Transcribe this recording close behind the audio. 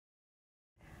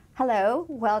Hello,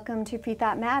 welcome to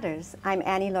Freethought Matters. I'm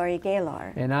Laurie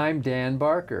Gaylor. And I'm Dan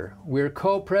Barker. We're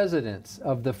co-presidents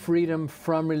of the Freedom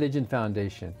from Religion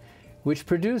Foundation, which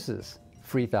produces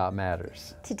Freethought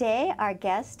Matters. Today, our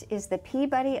guest is the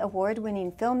Peabody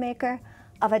Award-winning filmmaker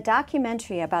of a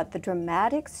documentary about the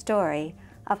dramatic story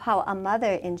of how a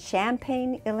mother in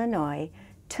Champaign, Illinois,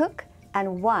 took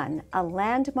and won a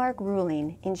landmark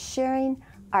ruling ensuring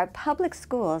our public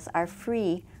schools are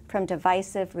free from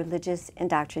divisive religious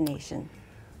indoctrination.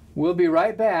 We'll be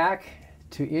right back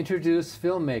to introduce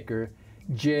filmmaker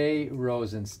Jay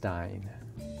Rosenstein.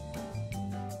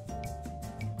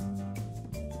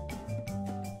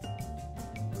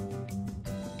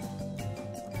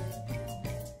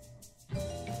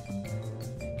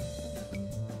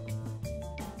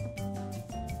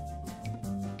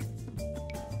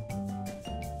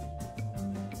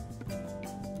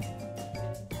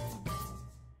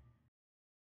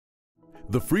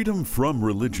 The Freedom from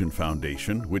Religion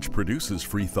Foundation, which produces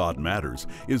Freethought Matters,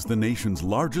 is the nation's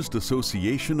largest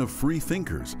association of free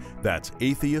thinkers. That's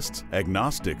atheists,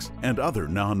 agnostics, and other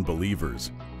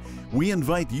non-believers. We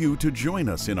invite you to join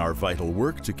us in our vital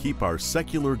work to keep our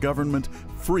secular government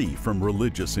free from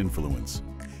religious influence.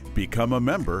 Become a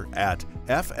member at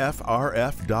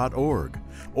ffrf.org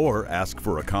or ask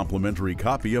for a complimentary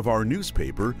copy of our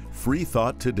newspaper,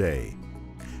 Freethought Today.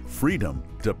 Freedom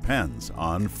depends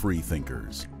on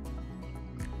freethinkers.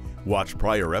 Watch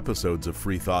prior episodes of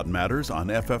Freethought Matters on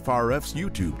FFRF's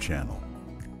YouTube channel.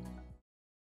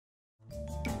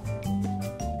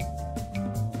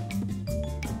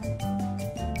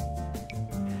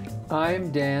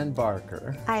 I'm Dan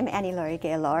Barker. I'm Laurie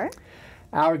Gaylor.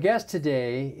 Our guest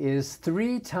today is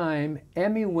three-time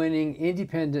Emmy-winning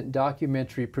independent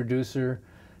documentary producer,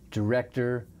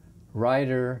 director,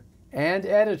 writer, and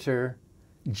editor,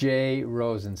 Jay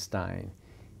Rosenstein.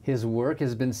 His work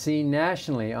has been seen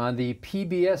nationally on the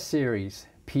PBS series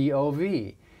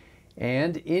POV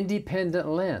and Independent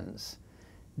Lens,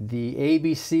 the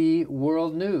ABC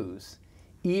World News,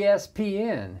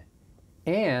 ESPN,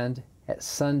 and at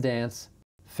Sundance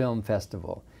Film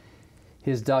Festival.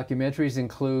 His documentaries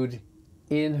include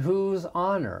In Whose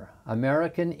Honor?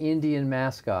 American Indian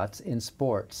Mascots in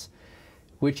Sports,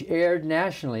 which aired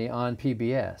nationally on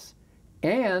PBS,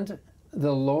 and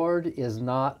The Lord is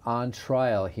Not on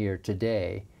Trial Here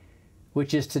Today,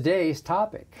 which is today's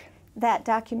topic. That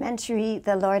documentary,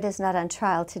 The Lord is Not on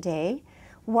Trial Today,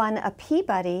 won a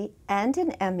Peabody and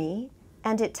an Emmy,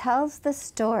 and it tells the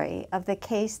story of the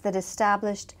case that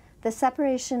established the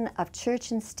separation of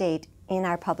church and state in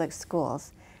our public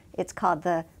schools. It's called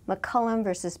the McCollum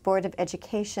versus Board of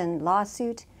Education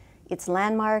lawsuit. It's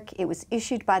landmark. It was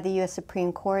issued by the U.S.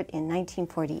 Supreme Court in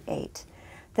 1948.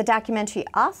 The documentary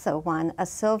also won a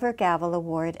Silver Gavel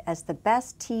Award as the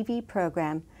best TV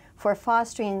program for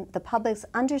fostering the public's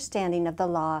understanding of the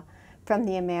law from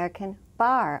the American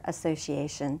Bar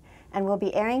Association. And we'll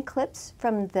be airing clips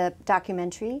from the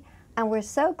documentary, and we're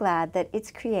so glad that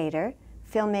its creator,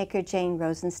 filmmaker Jay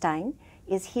Rosenstein,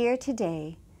 is here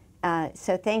today.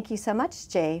 So thank you so much,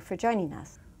 Jay, for joining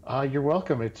us. You're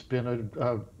welcome. It's been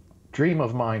a dream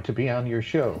of mine to be on your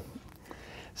show.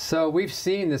 So we've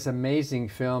seen this amazing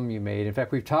film you made. In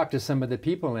fact, we've talked to some of the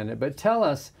people in it. But tell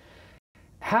us,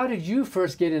 how did you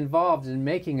first get involved in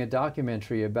making a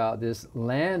documentary about this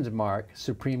landmark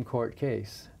Supreme Court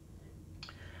case?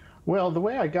 Well, the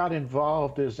way I got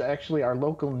involved is actually our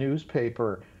local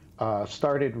newspaper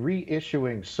started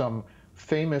reissuing some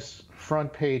famous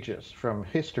front pages from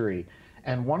history.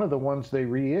 And one of the ones they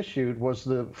reissued was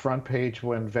the front page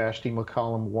when Vashti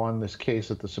McCollum won this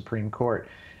case at the Supreme Court.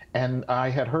 And I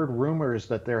had heard rumors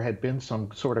that there had been some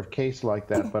sort of case like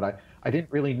that, but I didn't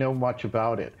really know much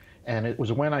about it. And it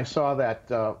was when I saw that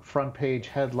front page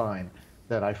headline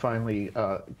that I finally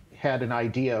had an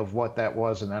idea of what that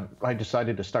was, and then I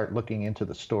decided to start looking into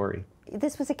the story.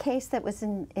 This was a case that was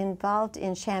involved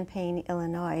in Champaign,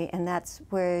 Illinois, and that's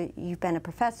where you've been a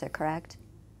professor, correct?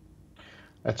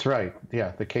 That's right.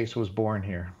 Yeah, the case was born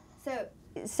here.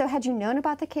 So had you known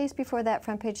about the case before that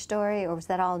front page story, or was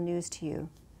that all news to you?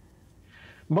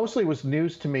 Mostly was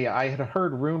news to me. I had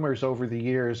heard rumors over the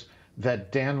years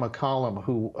that Dan McCollum,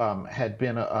 who had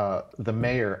been the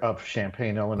mayor of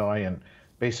Champaign, Illinois, and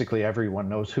basically everyone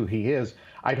knows who he is,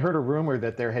 I'd heard a rumor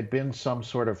that there had been some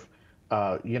sort of,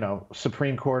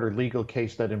 Supreme Court or legal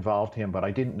case that involved him, but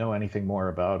I didn't know anything more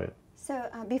about it. So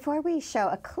before we show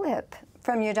a clip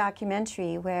from your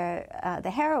documentary where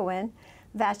the heroine,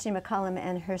 Vashti McCollum,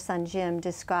 and her son Jim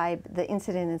describe the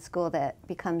incident in school that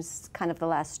becomes kind of the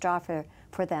last straw for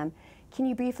them, can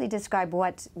you briefly describe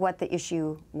what the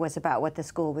issue was about, what the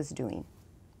school was doing?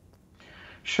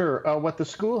 Sure. What the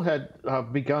school had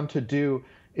begun to do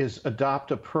is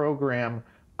adopt a program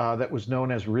that was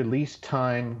known as release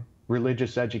time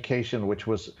religious education, which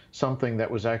was something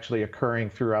that was actually occurring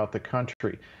throughout the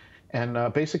country.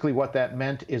 And basically what that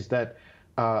meant is that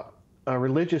a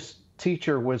religious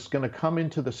teacher was going to come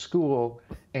into the school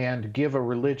and give a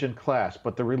religion class,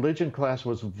 but the religion class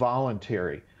was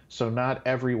voluntary, so not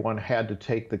everyone had to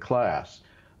take the class.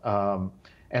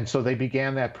 And so they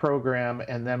began that program,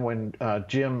 and then when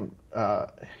Jim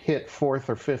hit 4th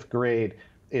or 5th grade,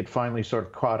 it finally sort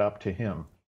of caught up to him.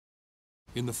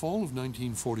 In the fall of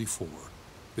 1944,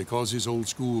 because his old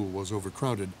school was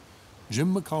overcrowded,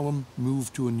 Jim McCollum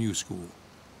moved to a new school,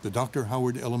 the Dr.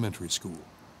 Howard Elementary School.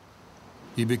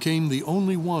 He became the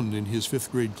only one in his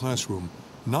 5th grade classroom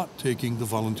not taking the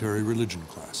voluntary religion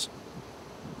class.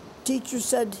 Teacher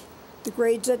said the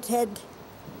grades that had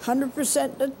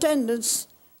 100% attendance,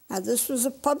 and this was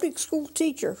a public school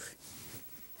teacher,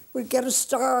 would get a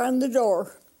star on the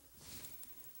door.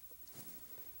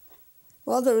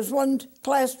 Well, there was one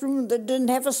classroom that didn't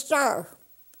have a star.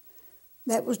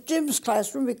 That was Jim's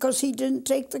classroom because he didn't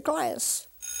take the class.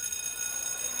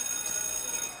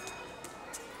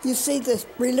 You see, the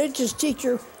religious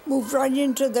teacher moved right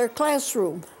into their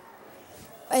classroom.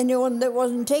 Anyone that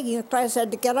wasn't taking the class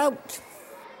had to get out.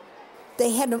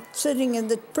 They had him sitting in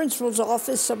the principal's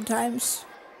office sometimes.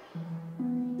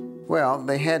 Well,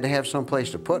 they had to have some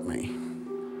place to put me.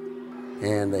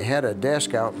 And they had a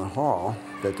desk out in the hall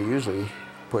that they usually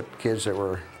put kids that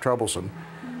were troublesome.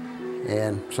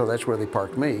 And so that's where they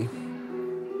parked me.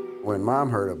 When Mom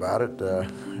heard about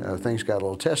it, things got a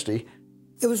little testy.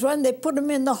 It was when they put him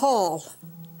in the hall.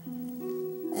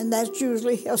 And that's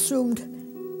usually assumed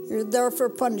you're there for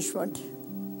punishment.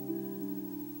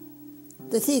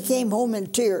 That he came home in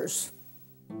tears.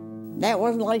 That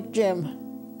wasn't like Jim.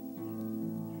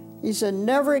 He said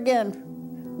never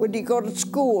again would he go to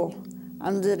school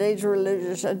on today's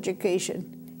religious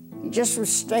education. He just would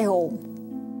stay home.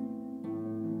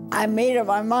 I made up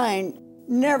my mind,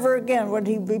 never again would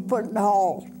he be put in the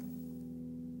hall.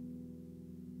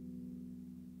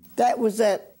 That was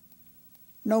it.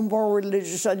 No more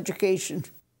religious education.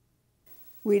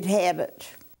 We'd had it.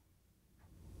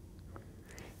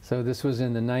 So this was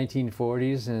in the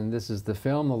 1940s, and this is the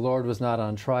film, The Lord Was Not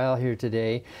on Trial, here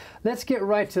today. Let's get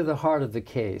right to the heart of the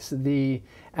case.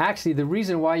 Actually, the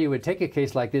reason why you would take a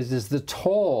case like this is the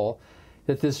toll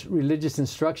that this religious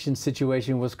instruction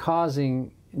situation was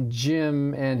causing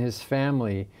Jim and his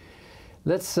family.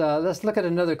 Let's look at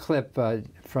another clip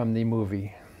from the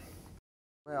movie.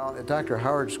 Well, at Dr.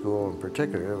 Howard School in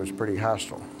particular, it was pretty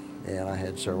hostile. And I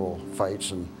had several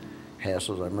fights and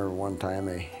hassles. I remember one time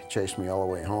they chased me all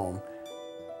the way home.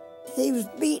 He was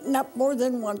beaten up more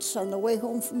than once on the way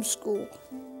home from school.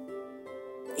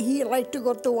 He liked to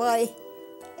go to Y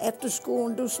after school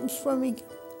and do some swimming.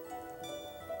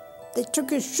 They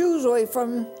took his shoes away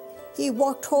from him. He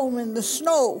walked home in the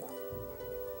snow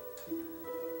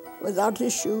without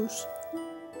his shoes.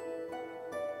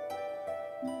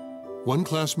 One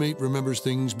classmate remembers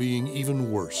things being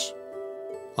even worse.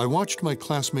 I watched my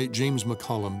classmate James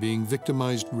McCollum being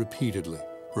victimized repeatedly,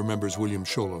 remembers William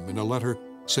Sholem in a letter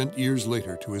sent years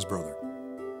later to his brother.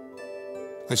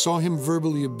 I saw him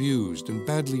verbally abused and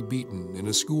badly beaten in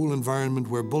a school environment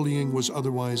where bullying was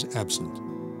otherwise absent.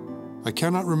 I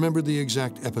cannot remember the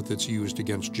exact epithets used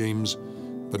against James,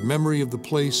 but memory of the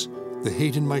place, the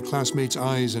hate in my classmates'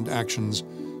 eyes and actions,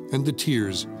 and the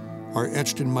tears are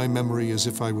etched in my memory as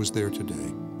if I was there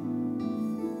today.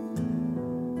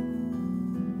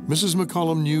 Mrs.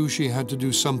 McCollum knew she had to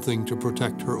do something to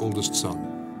protect her oldest son.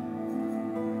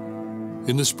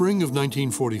 In the spring of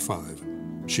 1945,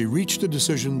 she reached a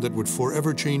decision that would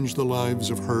forever change the lives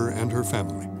of her and her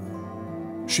family.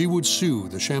 She would sue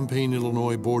the Champaign,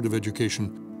 Illinois Board of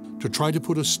Education to try to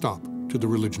put a stop to the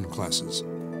religion classes.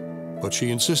 But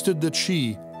she insisted that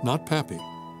she, not Pappy,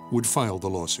 would file the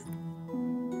lawsuit.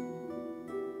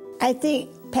 I think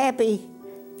Pappy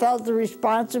felt the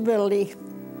responsibility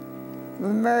of a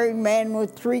married man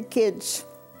with 3 kids.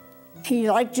 He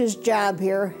liked his job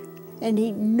here, and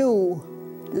he knew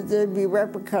that there'd be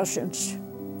repercussions.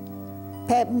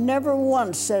 Pap never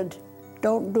once said,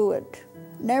 don't do it.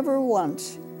 Never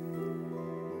once.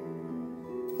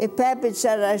 If Pap had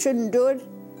said I shouldn't do it,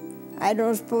 I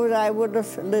don't suppose I would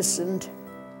have listened.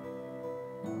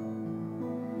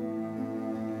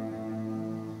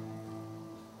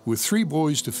 With 3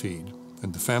 boys to feed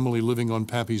and the family living on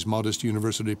Pappy's modest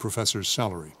university professor's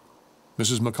salary,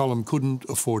 Mrs. McCollum couldn't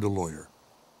afford a lawyer.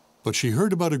 But she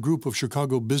heard about a group of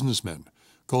Chicago businessmen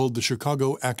called the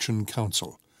Chicago Action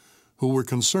Council, who were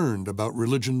concerned about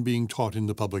religion being taught in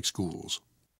the public schools.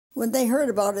 When they heard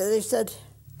about it, they said,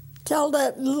 "Tell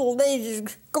that little lady,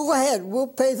 go ahead, we'll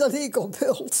pay the legal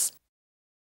bills."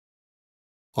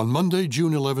 On Monday,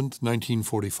 June 11th,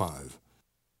 1945,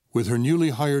 with her newly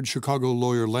hired Chicago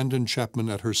lawyer Landon Chapman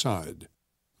at her side,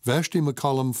 Vashti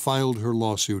McCollum filed her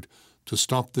lawsuit to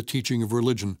stop the teaching of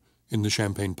religion in the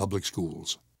Champaign public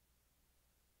schools.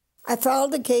 I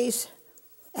filed the case,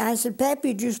 and I said,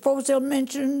 "Pappy, do you suppose they'll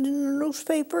mention it in the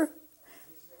newspaper?"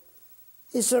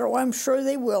 He said, "Oh, I'm sure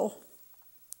they will."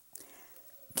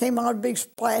 Came out a big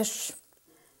splash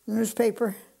in the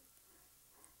newspaper.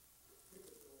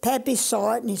 Pappy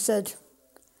saw it, and he said,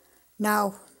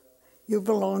 "Now you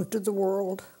belong to the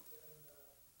world."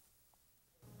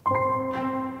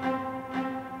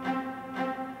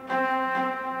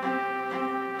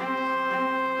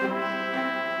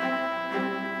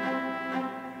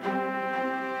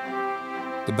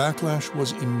 The backlash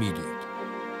was immediate.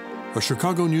 A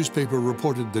Chicago newspaper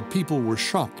reported that people were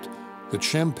shocked that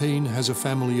Champaign has a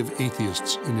family of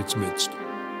atheists in its midst.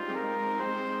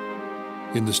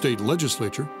 In the state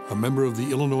legislature, a member of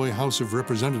the Illinois House of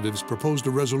Representatives proposed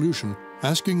a resolution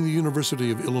asking the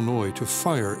University of Illinois to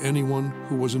fire anyone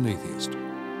who was an atheist.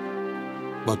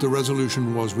 But the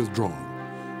resolution was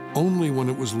withdrawn, only when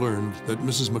it was learned that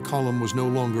Mrs. McCollum was no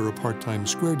longer a part-time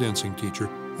square dancing teacher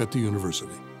at the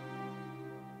university.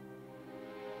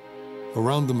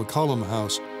 Around the McCollum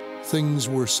house, things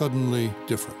were suddenly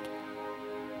different.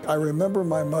 I remember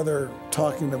my mother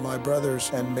talking to my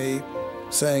brothers and me,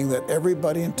 saying that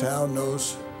everybody in town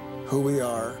knows who we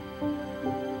are,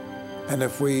 and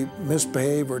if we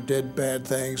misbehaved or did bad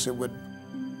things, it would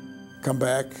come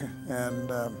back and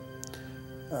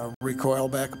recoil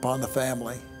back upon the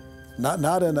family.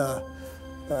 Not in a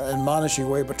admonishing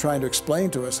way, but trying to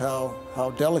explain to us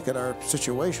how delicate our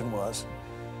situation was.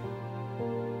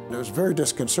 It was very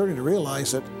disconcerting to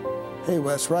realize that, hey,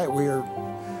 well, that's right, we are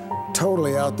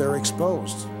totally out there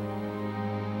exposed.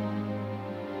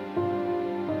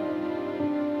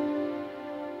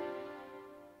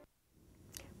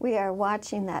 We are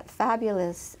watching that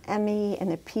fabulous Emmy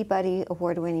and a Peabody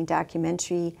award-winning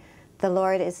documentary, "The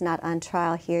Lord Is Not on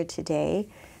Trial Here Today,"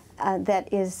 that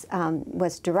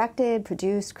was directed,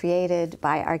 produced, created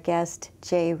by our guest,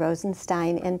 Jay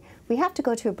Rosenstein. And we have to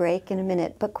go to a break in a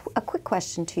minute, but a quick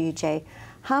question to you, Jay.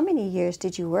 How many years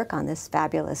did you work on this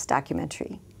fabulous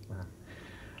documentary?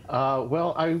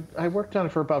 Well, I worked on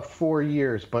it for about 4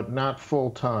 years, but not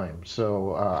full-time.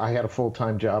 So I had a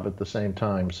full-time job at the same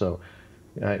time, so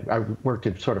I worked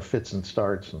in sort of fits and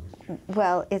starts.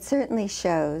 Well, it certainly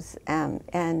shows.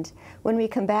 And when we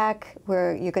come back,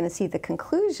 you're going to see the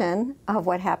conclusion of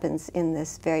what happens in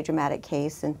this very dramatic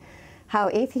case and how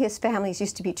atheist families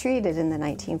used to be treated in the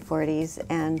 1940s.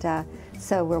 And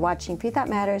so we're watching Freethought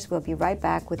Matters. We'll be right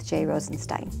back with Jay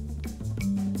Rosenstein.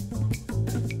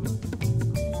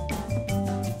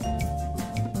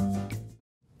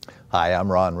 Hi,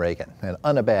 I'm Ron Reagan, an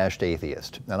unabashed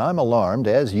atheist, and I'm alarmed,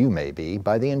 as you may be,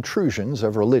 by the intrusions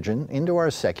of religion into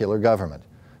our secular government.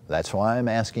 That's why I'm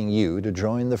asking you to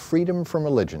join the Freedom from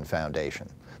Religion Foundation,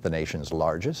 the nation's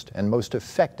largest and most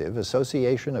effective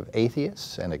association of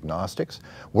atheists and agnostics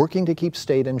working to keep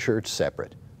state and church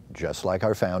separate, just like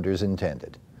our founders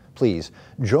intended. Please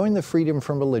join the Freedom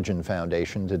from Religion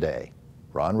Foundation today.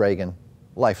 Ron Reagan,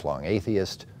 lifelong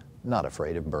atheist, not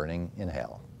afraid of burning in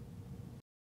hell.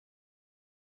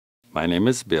 My name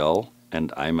is Bill,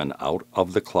 and I'm an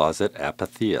out-of-the-closet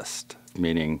apatheist,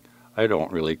 meaning I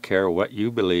don't really care what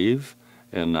you believe,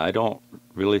 and I don't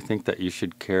really think that you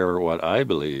should care what I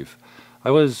believe.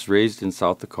 I was raised in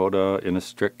South Dakota in a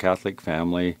strict Catholic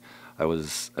family. I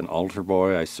was an altar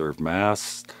boy. I served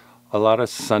Mass a lot of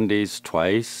Sundays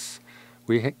twice.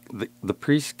 The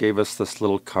priest gave us this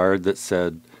little card that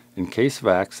said, "In case of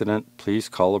accident, please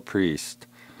call a priest."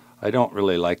 I don't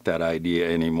really like that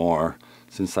idea anymore,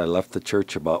 since I left the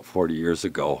church about 40 years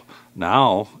ago.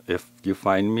 Now, if you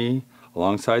find me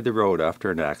alongside the road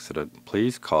after an accident,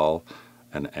 please call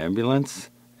an ambulance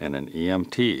and an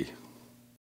EMT.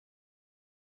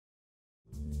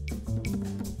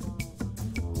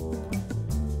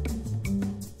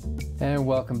 And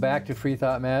welcome back to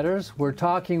Freethought Matters. We're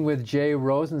talking with Jay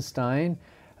Rosenstein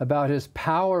about his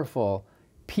powerful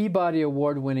Peabody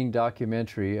Award-winning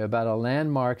documentary about a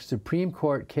landmark Supreme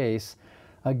Court case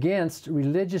against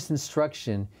religious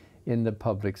instruction in the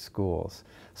public schools.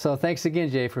 So thanks again,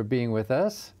 Jay, for being with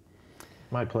us.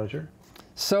 My pleasure.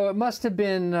 So it must have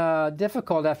been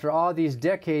difficult after all these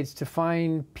decades to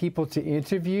find people to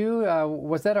interview.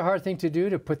 Was that a hard thing to do,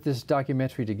 to put this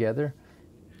documentary together?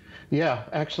 Yeah,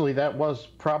 actually, that was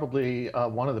probably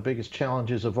one of the biggest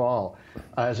challenges of all.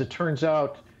 As it turns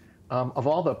out, of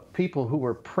all the people who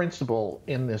were principal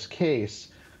in this case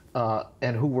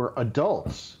and who were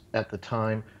adults at the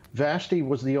time, Vashti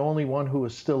was the only one who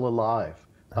was still alive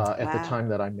at the time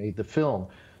that I made the film.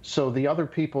 So the other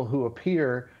people who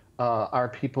appear are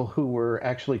people who were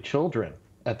actually children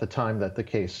at the time that the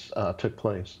case took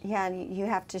place. Yeah, and you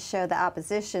have to show the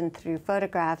opposition through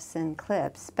photographs and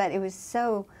clips, but it was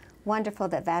so wonderful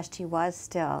that Vashti was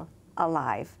still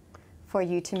alive for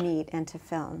you to meet and to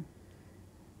film.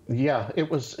 Yeah, it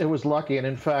was lucky, and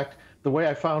in fact, the way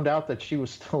I found out that she was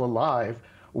still alive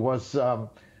was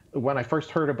when I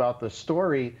first heard about the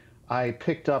story, I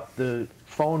picked up the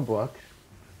phone book.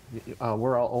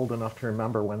 We're all old enough to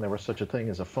remember when there was such a thing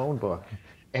as a phone book.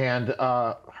 And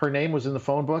her name was in the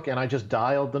phone book, and I just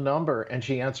dialed the number, and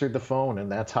she answered the phone,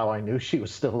 and that's how I knew she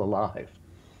was still alive.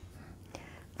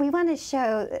 We want to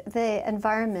show the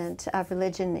environment of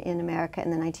religion in America in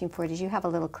the 1940s. You have a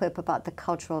little clip about the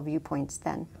cultural viewpoints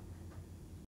then.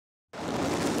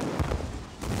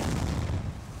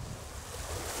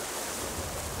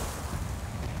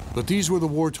 But these were the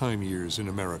wartime years in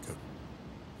America.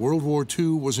 World War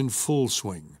II was in full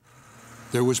swing.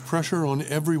 There was pressure on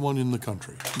everyone in the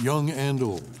country, young and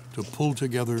old, to pull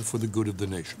together for the good of the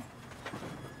nation.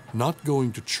 Not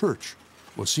going to church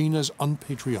was seen as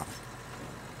unpatriotic.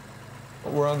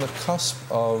 We're on the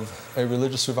cusp of a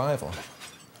religious revival.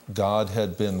 God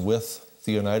had been with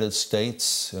the United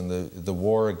States in the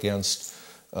war against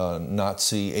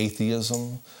Nazi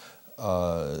atheism.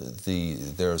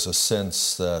 There's a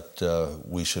sense that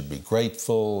we should be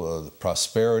grateful.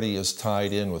 Prosperity is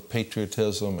tied in with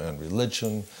patriotism and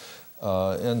religion.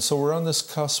 And so we're on this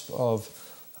cusp of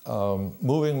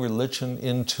moving religion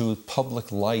into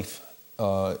public life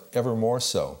ever more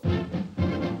so.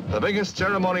 The biggest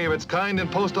ceremony of its kind in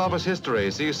post office history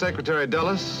sees Secretary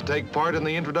Dulles take part in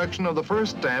the introduction of the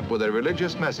first stamp with a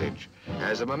religious message.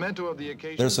 As a memento of the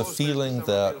occasion, there's a feeling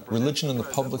that religion in the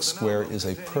public square is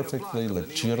a perfectly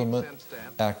legitimate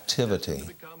activity.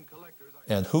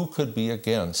 And who could be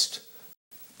against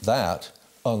that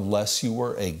unless you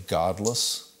were a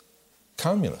godless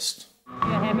communist?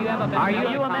 Have you ever been are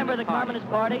you a member of the Communist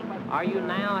Party? Are you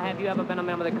now? Have you ever been a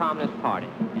member of the Communist Party?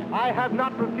 I have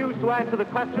not refused to answer the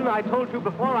question. I told you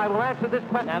before I will answer this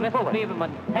question now, fully. Lieberman,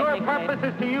 your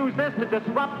purpose is to use this to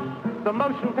disrupt the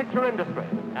motion picture industry,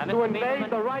 to invade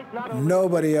the right not only...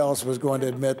 Nobody else was going to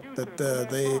admit that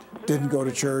they didn't go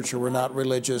to church or were not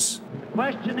religious.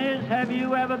 Question is, have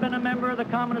you ever been a member of the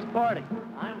Communist Party?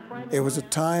 It was a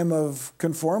time of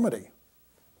conformity.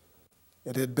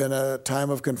 It had been a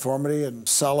time of conformity and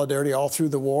solidarity all through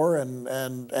the war,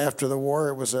 and after the war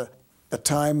it was a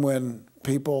time when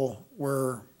people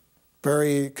were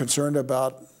very concerned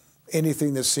about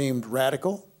anything that seemed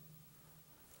radical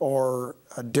or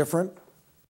different.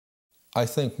 I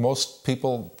think most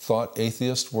people thought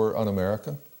atheists were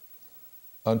un-American,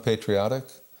 unpatriotic,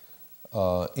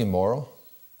 immoral,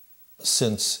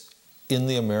 since in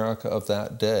the America of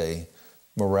that day,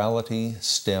 morality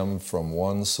stemmed from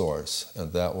one source,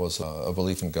 and that was a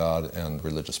belief in God and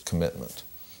religious commitment.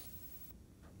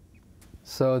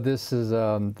 So this is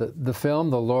the film,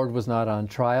 The Lord Was Not on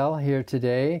Trial, here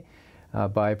today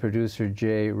by producer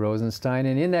Jay Rosenstein.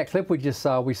 And in that clip we just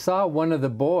saw, we saw one of the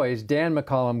boys, Dan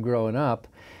McCollum, growing up,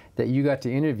 that you got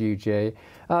to interview, Jay.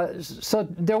 So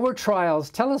there were trials.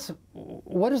 Tell us,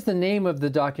 what does the name of the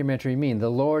documentary mean,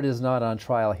 The Lord Is Not on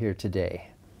Trial Here Today?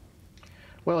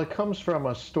 Well, it comes from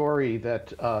a story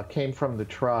that came from the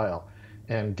trial,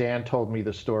 and Dan told me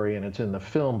the story, and it's in the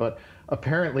film. But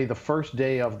apparently, the first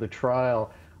day of the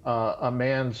trial, a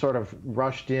man sort of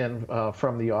rushed in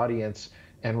from the audience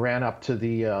and ran up to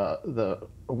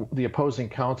the opposing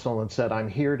counsel and said, "I'm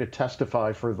here to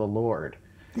testify for the Lord."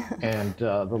 And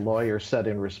the lawyer said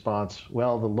in response,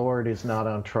 "Well, the Lord is not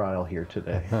on trial here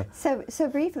today." So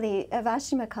briefly,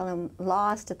 Vashti McCollum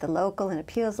lost at the local and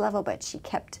appeals level, but she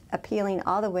kept appealing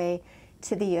all the way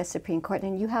to the U.S. Supreme Court,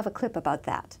 and you have a clip about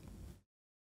that.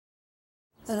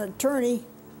 An attorney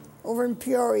over in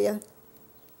Peoria,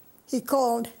 he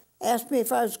called, asked me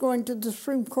if I was going to the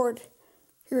Supreme Court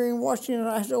here in Washington.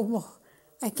 I said, "Oh, well,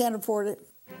 I can't afford it."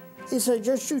 He said,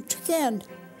 "Yes, you can."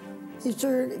 He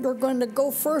said, "You're going to go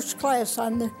first class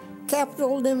on the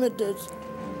Capital Limited."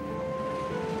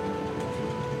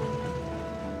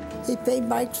 He paid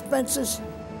my expenses.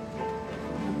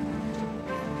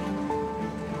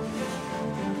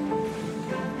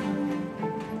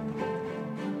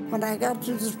 When I got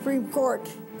to the Supreme Court,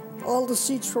 all the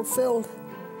seats were filled.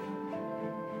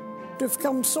 They've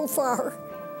come so far,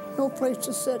 no place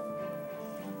to sit.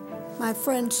 My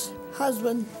friend's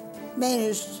husband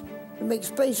managed to make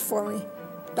space for me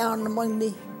down among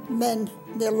the men,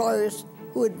 the lawyers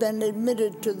who had been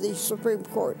admitted to the Supreme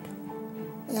Court.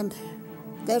 And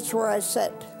that's where I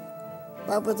sat.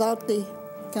 But without the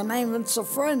connivance of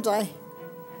friends, I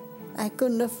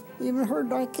couldn't have even heard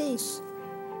my case.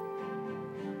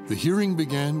 The hearing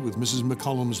began with Mrs.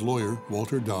 McCollum's lawyer,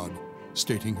 Walter Dodd,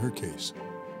 stating her case.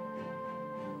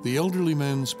 The elderly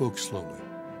man spoke slowly,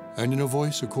 and in a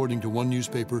voice, according to one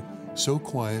newspaper, so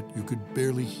quiet you could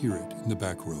barely hear it in the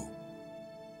back row.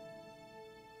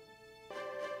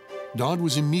 Dodd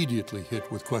was immediately hit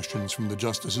with questions from the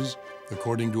justices,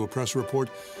 according to a press report,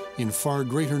 in far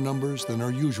greater numbers than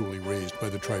are usually raised by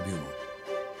the tribunal.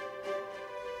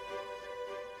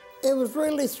 It was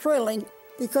really thrilling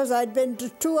because I'd been to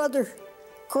 2 other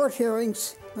court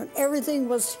hearings when everything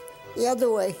was the other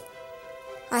way.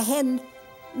 I hadn't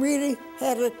really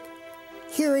had a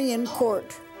hearing in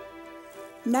court.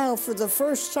 Now, for the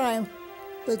first time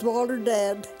with Walter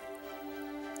Dad,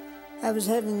 I was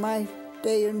having my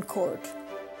day in court.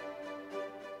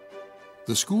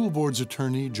 The school board's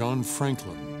attorney, John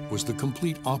Franklin, was the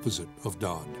complete opposite of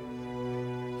Dodd.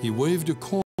 He waved a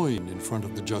coin in front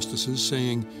of the justices,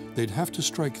 saying they'd have to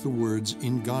strike the words,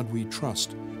 "In God we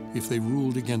trust," if they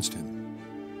ruled against him.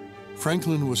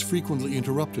 Franklin was frequently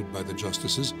interrupted by the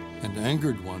justices and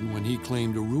angered one when he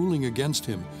claimed a ruling against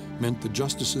him meant the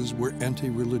justices were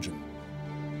anti-religion.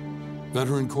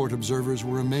 Veteran court observers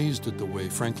were amazed at the way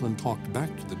Franklin talked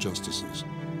back to the justices.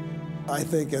 I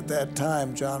think at that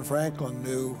time, John Franklin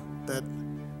knew that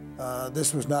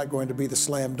this was not going to be the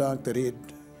slam dunk that he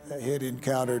had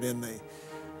encountered in the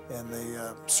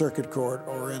circuit court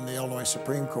or in the Illinois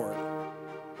Supreme Court.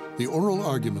 The oral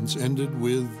arguments ended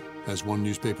with, as one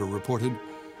newspaper reported,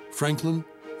 Franklin,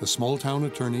 the small-town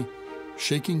attorney,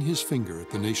 shaking his finger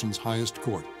at the nation's highest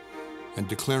court and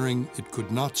declaring it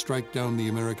could not strike down the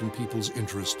American people's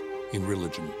interest in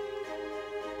religion.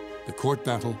 The court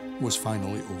battle was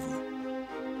finally over.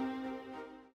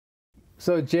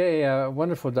 So Jay, a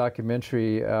wonderful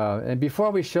documentary. And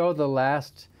before we show the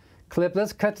last clip,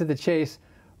 let's cut to the chase.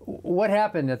 What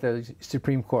happened at the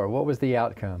Supreme Court? What was the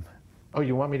outcome? Oh,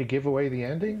 you want me to give away the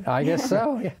ending? I guess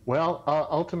so. Yeah. Well,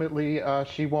 ultimately,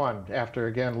 she won after,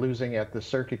 again, losing at the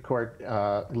circuit court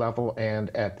level and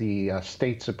at the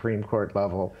state Supreme Court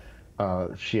level.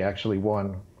 She actually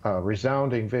won a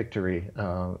resounding victory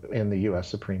in the U.S.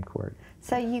 Supreme Court.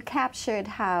 So you captured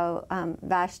how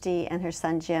Vashti and her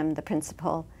son Jim, the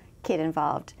principal kid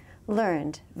involved,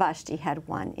 learned Vashti had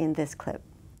won in this clip.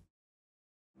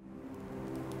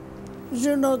 As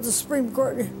you know, the Supreme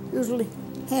Court usually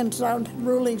hands down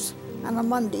rulings on a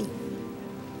Monday.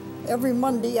 Every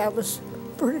Monday I was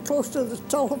pretty close to the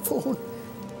telephone.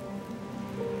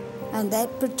 On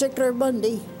that particular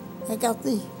Monday, I got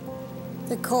the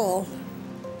call.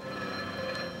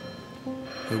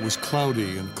 It was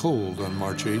cloudy and cold on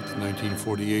March 8,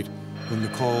 1948, when the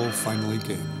call finally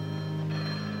came.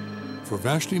 For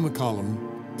Vashti McCollum,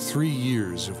 3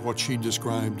 years of what she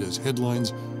described as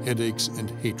headlines, headaches, and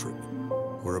hatred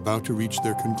were about to reach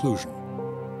their conclusion,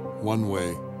 one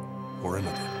way or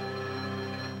another.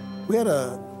 We had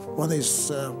one of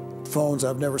these phones,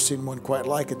 I've never seen one quite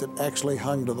like it, that actually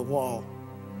hung to the wall.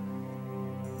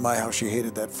 My, how she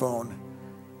hated that phone.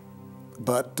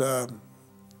 But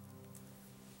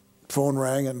phone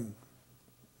rang and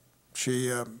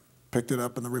she picked it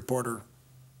up and the reporter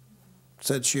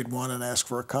said she'd won and asked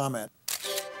for a comment.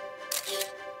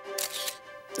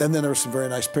 And then there were some very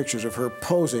nice pictures of her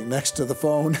posing next to the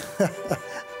phone.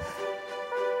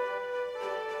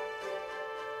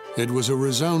 It was a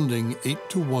resounding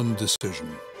 8-1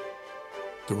 decision.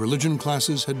 The religion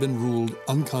classes had been ruled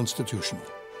unconstitutional.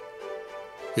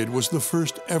 It was the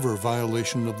first ever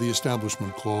violation of the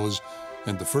Establishment Clause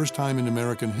and the first time in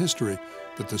American history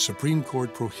that the Supreme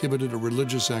Court prohibited a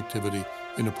religious activity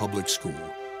in a public school.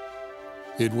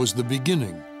 It was the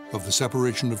beginning of the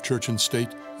separation of church and state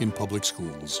in public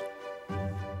schools.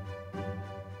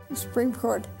 The Supreme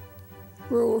Court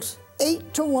rules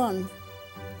 8-1.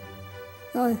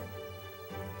 Now,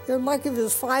 you're lucky if it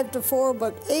was 5-4,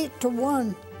 but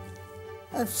 8-1.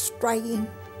 That's striking.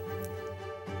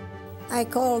 I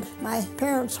called my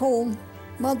parents home.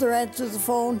 Mother answered the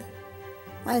phone.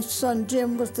 My son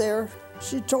Jim was there.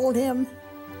 She told him.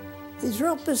 He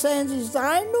threw up his hands. He said,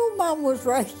 "I knew Mom was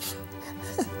right."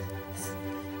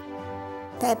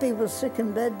 Pappy was sick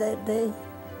in bed that day.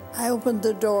 I opened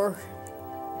the door.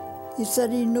 He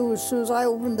said he knew as soon as I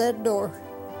opened that door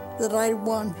that I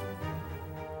won.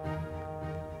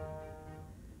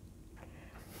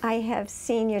 I have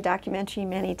seen your documentary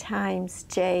many times,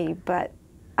 Jay, but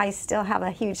I still have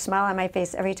a huge smile on my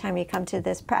face every time you come to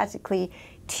this, practically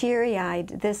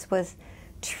teary-eyed. This was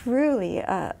truly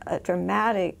a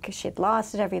dramatic, she'd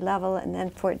lost at every level, and then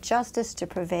for justice to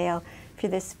prevail, for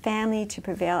this family to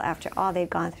prevail after all they've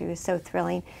gone through is so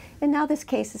thrilling. And now this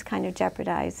case is kind of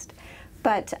jeopardized.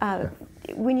 But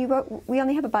when you wrote, we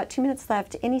only have about 2 minutes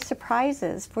left. Any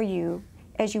surprises for you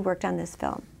as you worked on this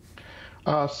film?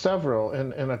 Several,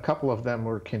 and a couple of them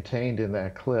were contained in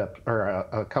that clip, or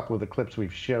a couple of the clips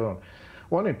we've shown.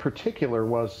 One in particular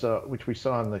was, which we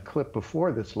saw in the clip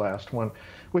before this last one,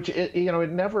 which, it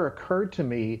never occurred to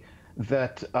me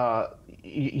that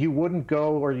you wouldn't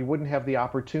go, or you wouldn't have the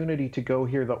opportunity to go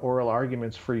hear the oral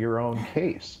arguments for your own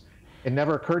case. It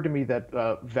never occurred to me that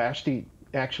Vashti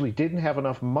actually didn't have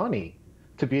enough money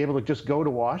to be able to just go to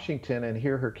Washington and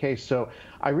hear her case. So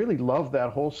I really love that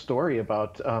whole story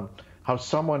about how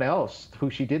someone else who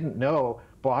she didn't know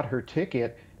bought her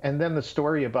ticket, and then the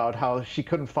story about how she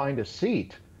couldn't find a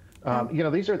seat.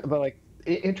 These are the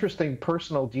interesting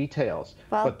personal details,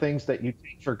 but things that you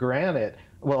take for granted.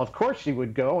 Well, of course she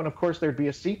would go, and of course there'd be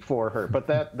a seat for her, but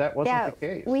that wasn't the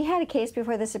case. We had a case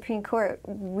before the Supreme Court.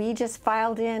 We just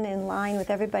filed in line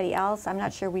with everybody else. I'm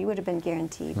not sure we would have been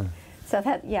guaranteed. So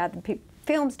that, the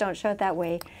films don't show it that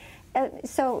way.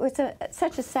 So it's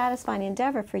such a satisfying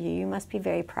endeavor for you. You must be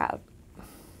very proud.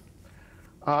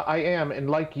 I am, and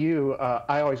like you,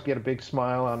 I always get a big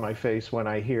smile on my face when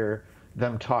I hear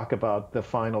them talk about the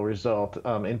final result.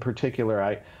 In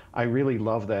particular, I really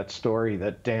love that story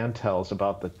that Dan tells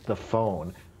about the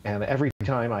phone. And every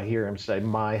time I hear him say,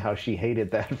 "My, how she hated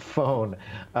that phone,"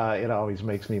 it always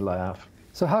makes me laugh.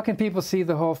 So how can people see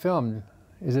the whole film?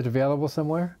 Is it available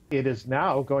somewhere? It is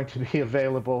now going to be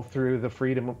available through the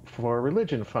Freedom for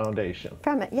Religion Foundation.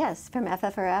 From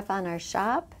FFRF on our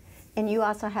shop. And you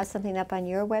also have something up on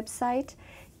your website.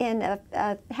 In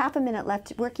half a minute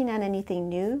left, working on anything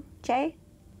new, Jay?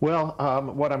 Well,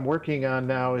 what I'm working on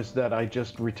now is that I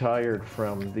just retired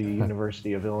from the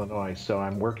University of Illinois, so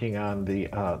I'm working on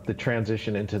the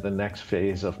transition into the next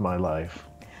phase of my life.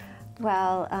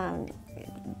 Well,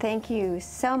 thank you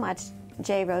so much,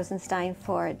 Jay Rosenstein,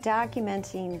 for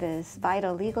documenting this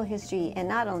vital legal history, and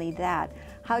not only that,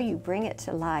 how you bring it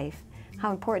to life,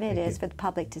 how important it is for the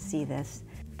public to see this.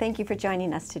 Thank you for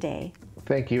joining us today.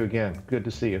 Thank you again. Good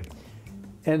to see you.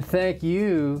 And thank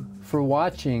you for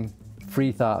watching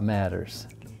Freethought Matters.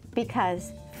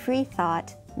 Because free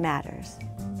thought matters.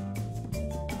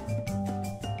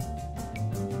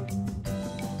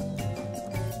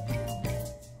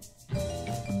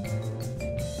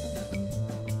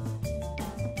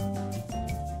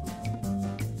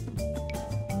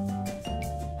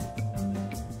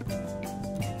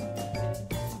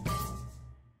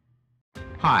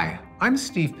 Hi, I'm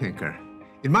Steve Pinker.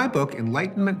 In my book,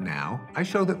 Enlightenment Now, I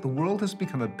show that the world has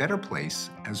become a better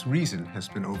place as reason has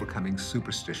been overcoming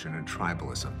superstition and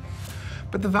tribalism.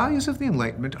 But the values of the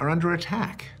Enlightenment are under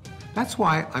attack. That's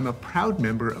why I'm a proud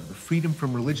member of the Freedom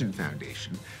from Religion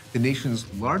Foundation, the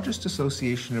nation's largest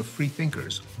association of free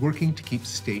thinkers working to keep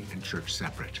state and church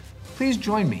separate. Please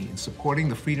join me in supporting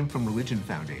the Freedom from Religion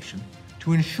Foundation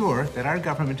to ensure that our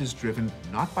government is driven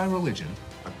not by religion,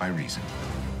 but by reason.